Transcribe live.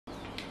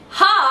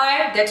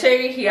Alright,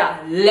 Gateri here.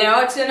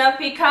 Leo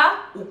Tunapika,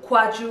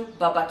 Ukwaju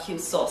BBQ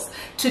Sauce.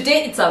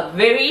 Today it's a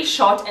very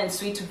short and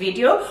sweet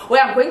video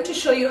where I'm going to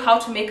show you how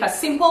to make a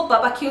simple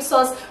barbecue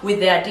sauce with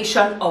the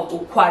addition of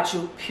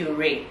Ukwaju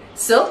puree.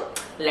 So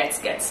let's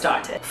get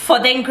started. For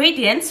the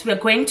ingredients, we're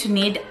going to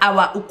need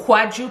our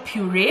Ukwaju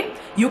puree.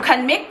 You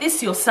can make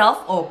this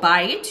yourself or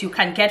buy it. You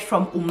can get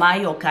from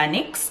Umai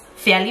Organics,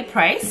 fairly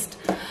priced.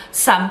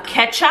 Some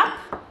ketchup,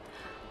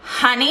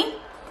 honey,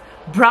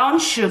 brown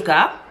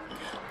sugar,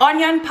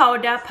 onion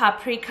powder,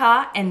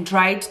 paprika, and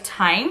dried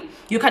thyme.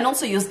 You can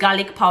also use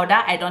garlic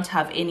powder. I don't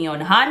have any on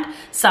hand.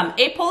 Some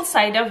apple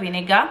cider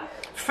vinegar,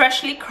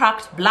 freshly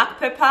cracked black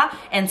pepper,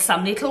 and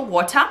some little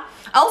water.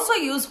 I also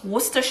use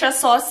Worcestershire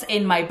sauce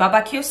in my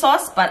barbecue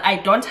sauce, but I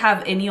don't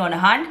have any on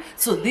hand.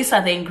 So these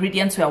are the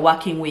ingredients we are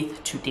working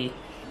with today.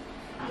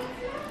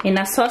 In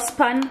a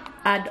saucepan,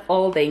 add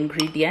all the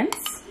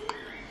ingredients.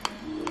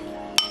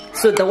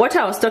 So the water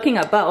I was talking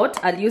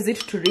about, I'll use it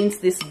to rinse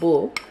this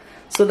bowl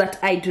so that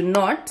I do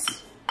not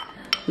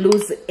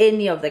lose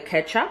any of the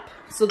ketchup.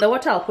 So the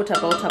water I'll put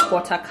about a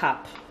quarter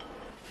cup.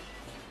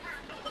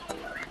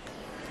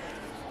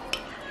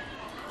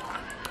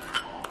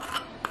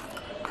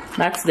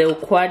 That's the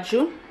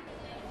Ukwaju,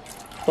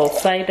 apple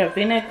cider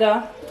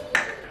vinegar,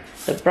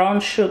 the brown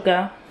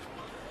sugar,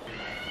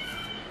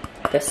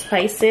 the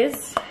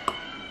spices,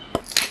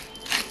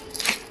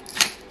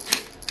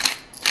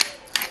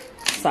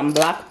 some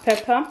black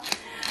pepper.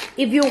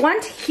 If you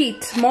want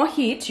heat, more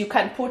heat, you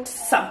can put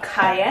some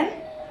cayenne.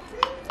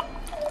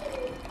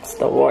 It's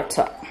the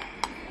water.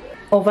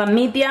 Over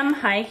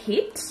medium-high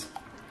heat,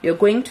 you're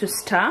going to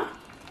stir.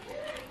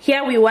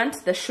 Here we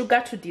want the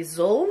sugar to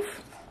dissolve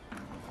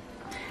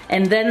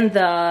and then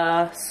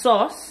the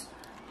sauce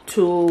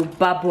to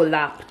bubble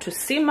up, to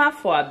simmer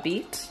for a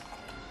bit.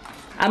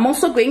 I'm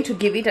also going to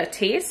give it a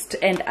taste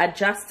and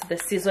adjust the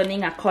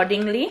seasoning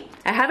accordingly.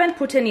 I haven't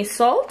put any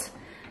salt,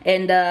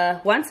 and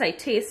once I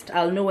taste,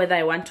 I'll know whether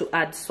I want to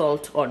add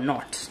salt or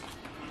not.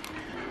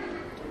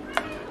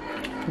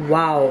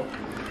 Wow,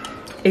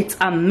 it's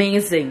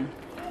amazing.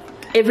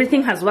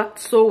 Everything has worked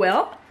so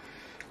well.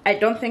 I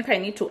don't think I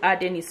need to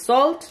add any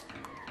salt.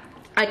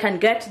 I can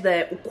get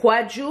the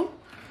Ukwaju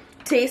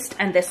taste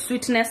and the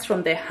sweetness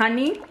from the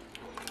honey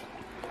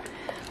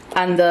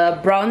and the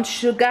brown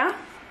sugar.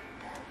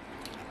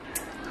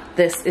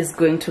 This is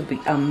going to be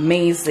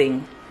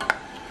amazing.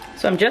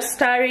 So I'm just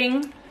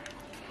stirring,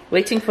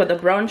 waiting for the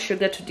brown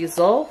sugar to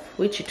dissolve,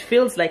 which it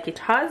feels like it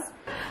has.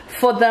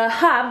 For the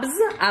herbs,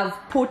 I've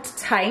put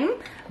thyme,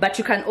 but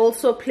you can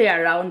also play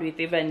around with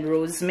even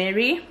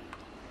rosemary.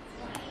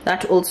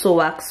 That also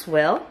works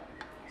well.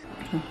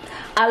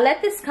 I'll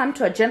let this come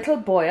to a gentle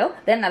boil,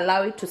 then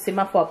allow it to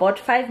simmer for about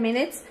 5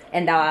 minutes,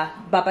 and our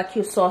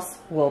barbecue sauce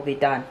will be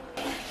done.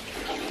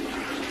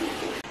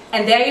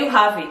 And there you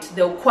have it,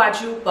 the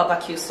Ukwaju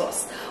barbecue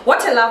sauce.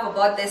 What I love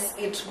about this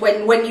is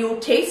when you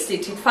taste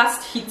it, it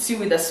first hits you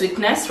with the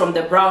sweetness from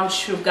the brown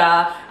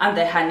sugar and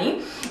the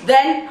honey.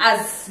 Then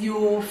as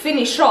you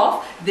finish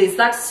off, there's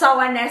that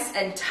sourness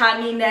and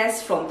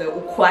tanginess from the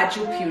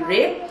Ukwaju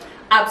puree.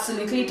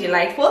 Absolutely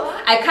delightful.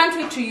 I can't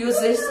wait to use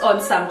this on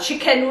some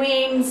chicken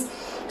wings,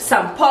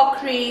 some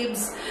pork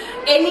ribs,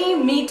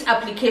 any meat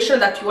application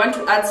that you want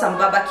to add some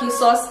barbecue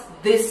sauce.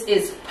 This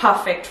is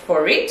perfect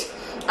for it.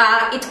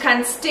 It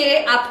can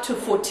stay up to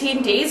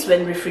 14 days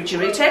when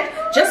refrigerated.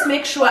 Just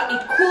make sure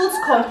it cools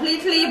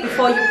completely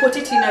before you put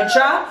it in a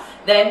jar.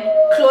 Then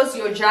close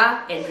your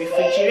jar and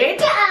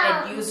refrigerate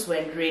and use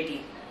when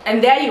ready.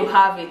 And there you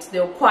have it, the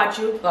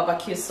Ukwaju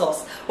barbecue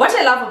sauce. What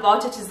I love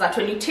about it is that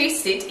when you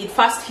taste it, it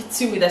first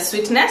hits you with a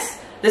sweetness.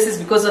 This is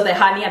because of the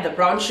honey and the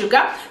brown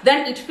sugar.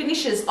 Then it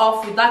finishes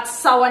off with that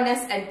sourness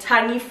and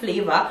tangy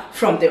flavor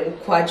from the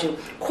Ukwaju.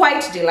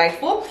 Quite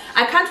delightful.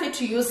 I can't wait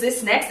to use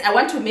this next. I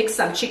want to make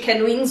some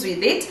chicken wings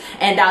with it,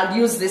 and I'll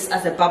use this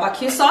as a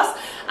barbecue sauce.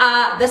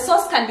 The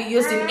sauce can be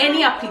used in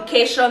any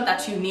application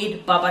that you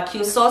need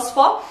barbecue sauce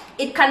for.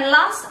 It can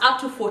last up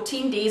to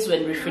 14 days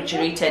when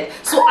refrigerated.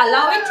 So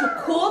allow it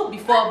to cool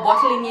before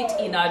bottling it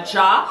in a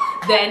jar,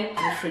 then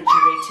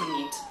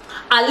refrigerating it.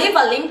 I'll leave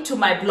a link to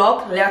my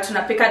blog,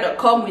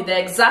 leotunapika.com, with the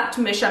exact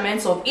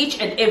measurements of each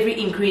and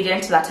every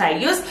ingredient that I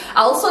use.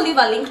 I'll also leave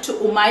a link to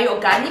Umai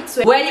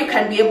Organics, where you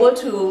can be able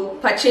to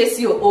purchase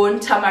your own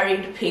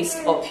tamarind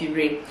paste or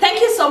puree.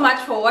 Thank you so much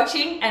for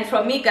watching, and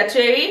from me,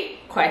 Gateri,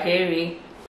 kwaheri.